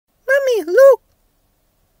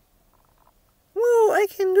I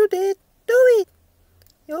can do that. Do it.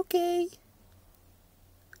 Okay.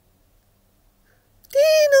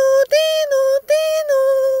 Dino, Dino, Dino.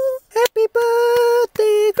 Happy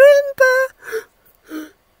birthday, Grandpa.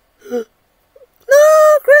 No,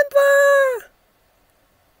 Grandpa.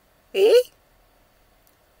 Eh?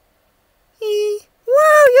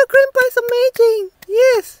 Wow, your grandpa is amazing.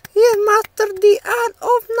 Yes, he has mastered the art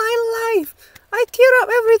of nightlife. I tear up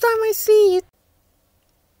every time I see it.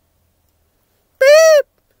 Babe!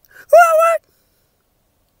 What?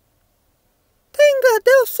 Thank God,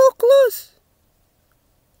 that was so close.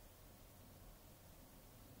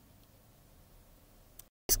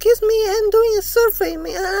 Excuse me, I'm doing a survey.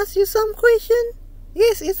 May I ask you some question?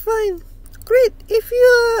 Yes, it's fine. Great. If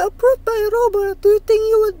you are approached by a robber, do you think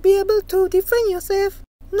you would be able to defend yourself?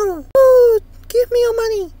 No. Good. Give me your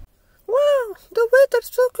money. Wow, the weather's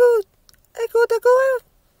so good. I gotta go out.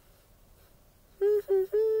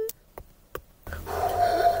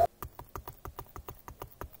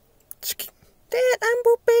 Dad, I'm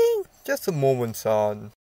pooping. Just a moment,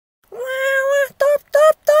 son.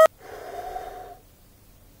 Stop.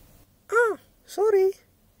 Oh, sorry.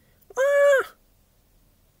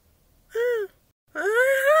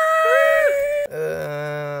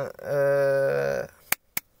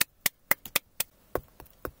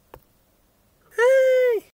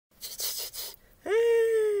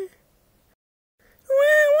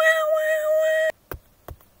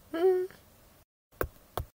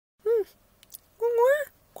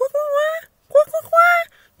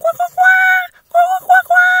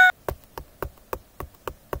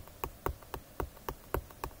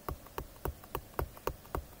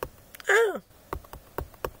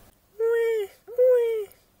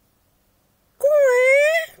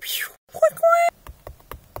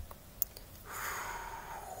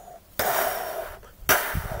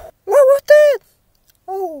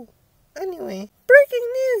 Anyway, breaking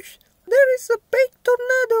news! There is a big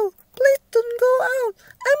tornado! Please don't go out!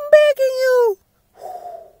 I'm begging you!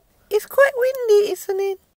 It's quite windy, isn't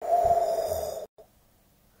it?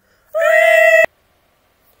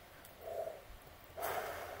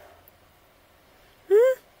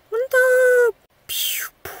 Mantap!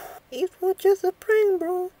 It was just a prank,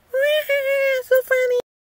 bro. So funny!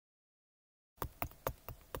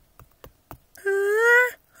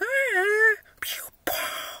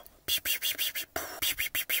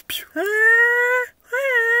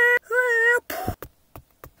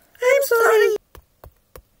 I'm sorry.